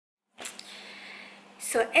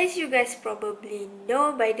So as you guys probably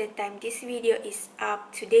know by the time this video is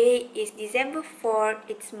up, today is December 4th,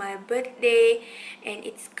 it's my birthday and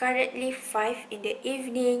it's currently 5 in the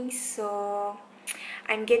evening. So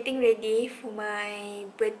I'm getting ready for my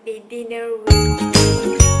birthday dinner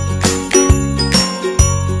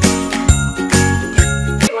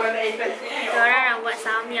Orang nak buat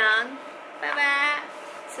samyang. Bye-bye.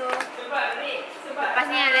 So lepas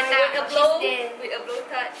ni nak letak cheese dia. With a blow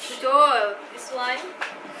touch. Betul. This one.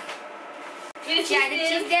 Ya, ada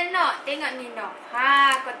cheese dia nak. Tengok ni nak.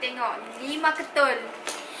 Ha, kau tengok. 5 ketul.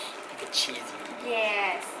 Cheesy.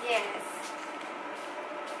 Yes, yes.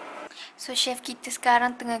 So chef kita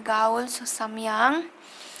sekarang tengah gaul so samyang.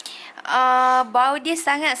 Bau dia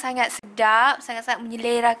sangat-sangat sedap, sangat-sangat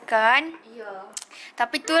menyelerakan. Ya.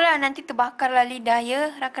 Tapi itulah nanti terbakarlah lidah ya,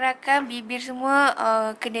 rakan-rakan, bibir semua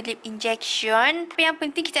kena lip injection. Tapi yang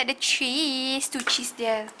penting kita ada cheese, tu cheese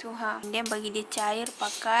dia tu ha. Kemudian bagi dia cair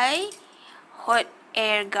pakai hot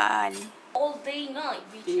air gun. All day night,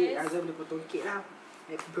 bitches. Azwaa boleh potong kek lah.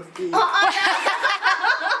 Happy birthday.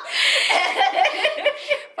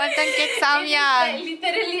 Potong kek samyang. Like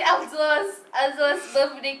literally Azwa's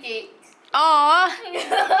birthday cake. Oh,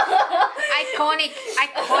 iconic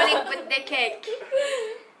birthday cake.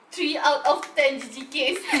 3 out of 10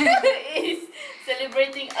 GGKs is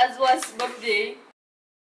celebrating Azwa's birthday.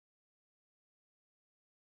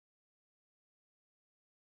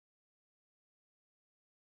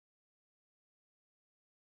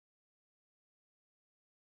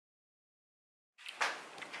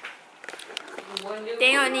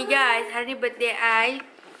 Tengok ni guys, hari birthday I.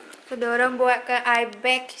 So, diorang buatkan I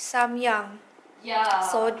bake samyang. Ya.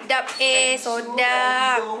 Sodap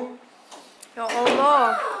sodap. Ya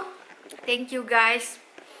Allah. Thank you guys.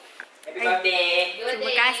 Happy birthday.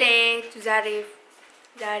 Terima kasih to Zarif,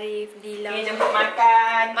 Dila. Okay, jemput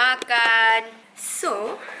makan. Makan.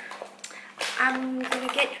 So, I'm gonna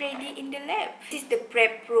get ready in the lab. This is the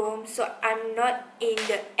prep room, so I'm not in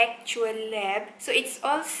the actual lab. So it's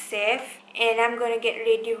all safe, and I'm gonna get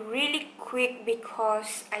ready really quick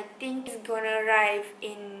because I think it's gonna arrive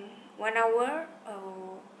in 1 hour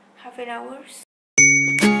or half an hour.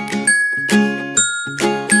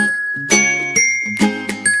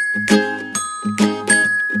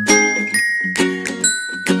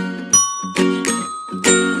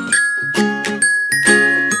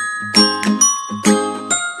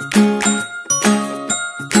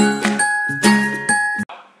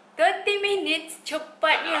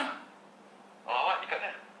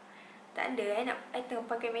 Tak ada, I tengah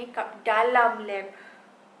pakai makeup dalam lab.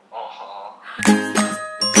 Oh.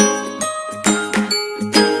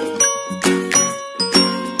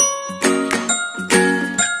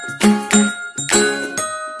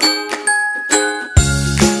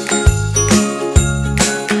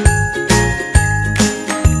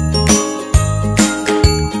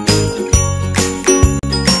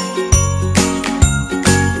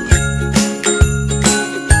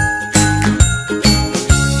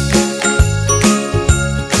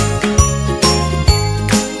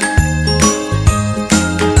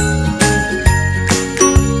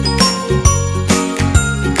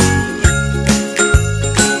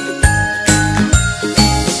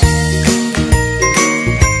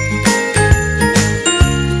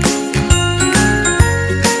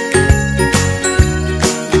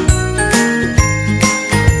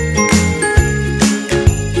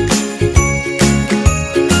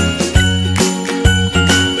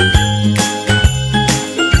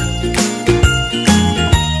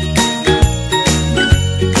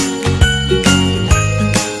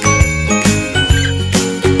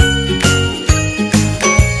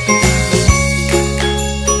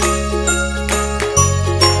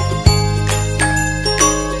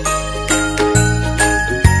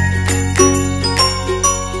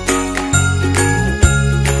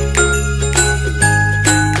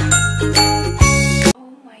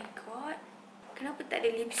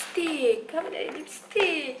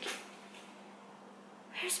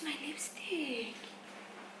 Where's my lipstick?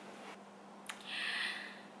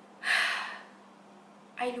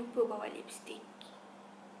 I lupa bawa lipstick.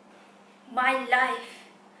 My life.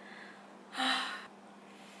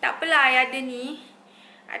 Tak apalah, I ada ni.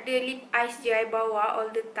 Ada lip eyes je I bawa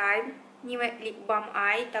all the time. Ni lip balm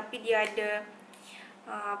I, tapi dia ada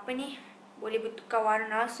apa ni? Boleh bertukar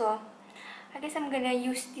warna. So I guess I'm gonna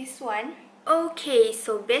use this one. Okay,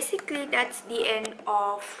 so basically that's the end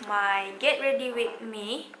of my Get Ready With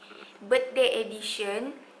Me birthday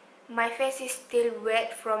edition. My face is still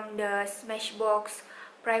wet from the Smashbox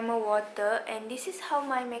primer water, and this is how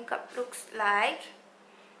my makeup looks like.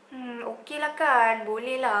 Okay lah kan?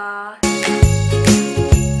 Boleh lah.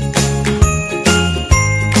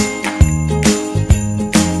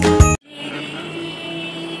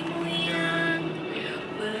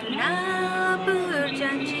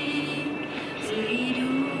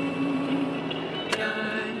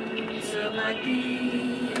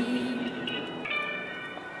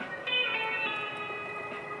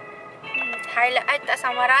 Highlight I tak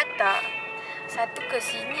sama rata. Satu ke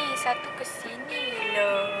sini, satu ke sini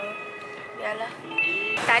lah. Biarlah.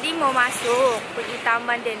 Tadi mau masuk pergi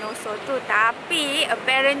Taman Dinosaur tu, tapi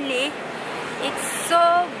apparently it's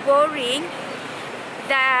so boring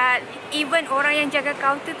that even orang yang jaga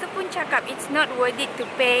kaunter tu pun cakap it's not worth it to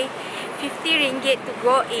pay 50 ringgit to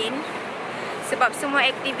go in. Sebab semua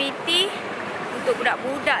aktiviti untuk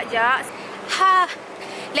budak-budak je. Ha,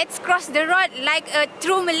 let's cross the road like a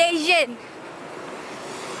true Malaysian.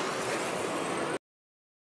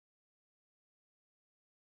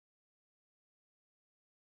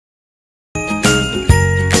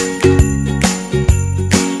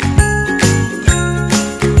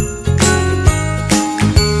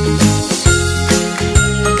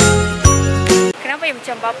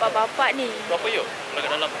 Macam bapak-bapak ni. Berapa yuk? Kat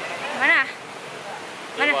dalam. Mana?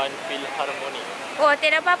 Mana? Dewan Philharmonic. Oh, tak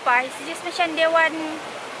ada apa-apa. It's just macam dewan.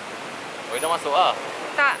 Oh, dah masuk ah?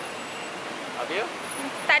 Tak. Habis?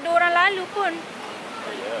 Tak ada orang lalu pun.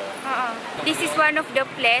 Oh, ya. This is one of the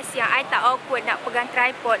place yang I tak awkward nak pegang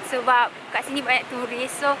tripod sebab kat sini banyak turis.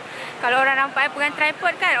 So, kalau orang nampak I pegang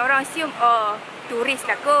tripod kan, orang assume, oh, turis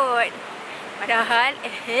lah kot. Padahal,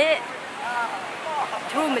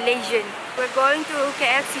 true Malaysian. We're going to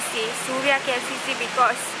KLCC, Suria KLCC,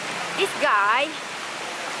 because this guy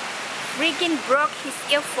freaking broke his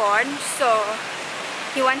earphone, so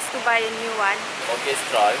he wants to buy a new one.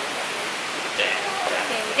 Orchestra.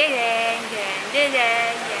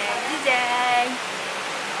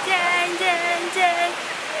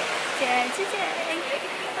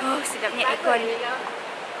 Oh, sedapnya aircon.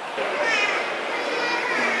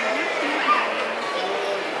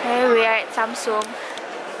 Hey, we are at Samsung.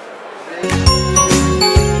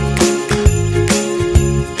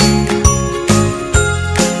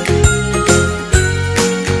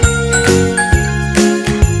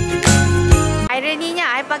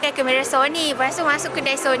 Ironinya, I pakai kamera Sony. Lepas tu masuk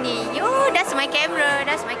kedai Sony. Yo, that's my camera.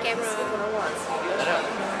 That's my camera.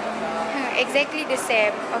 Exactly the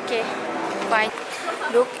same. Okay, fine.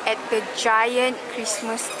 Look at the giant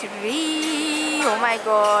Christmas tree. Oh my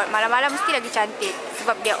god. Malam-malam mesti lagi cantik.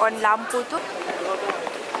 Sebab dia on lampu tu.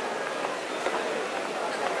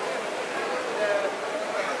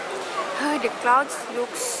 The clouds look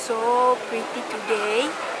so pretty today.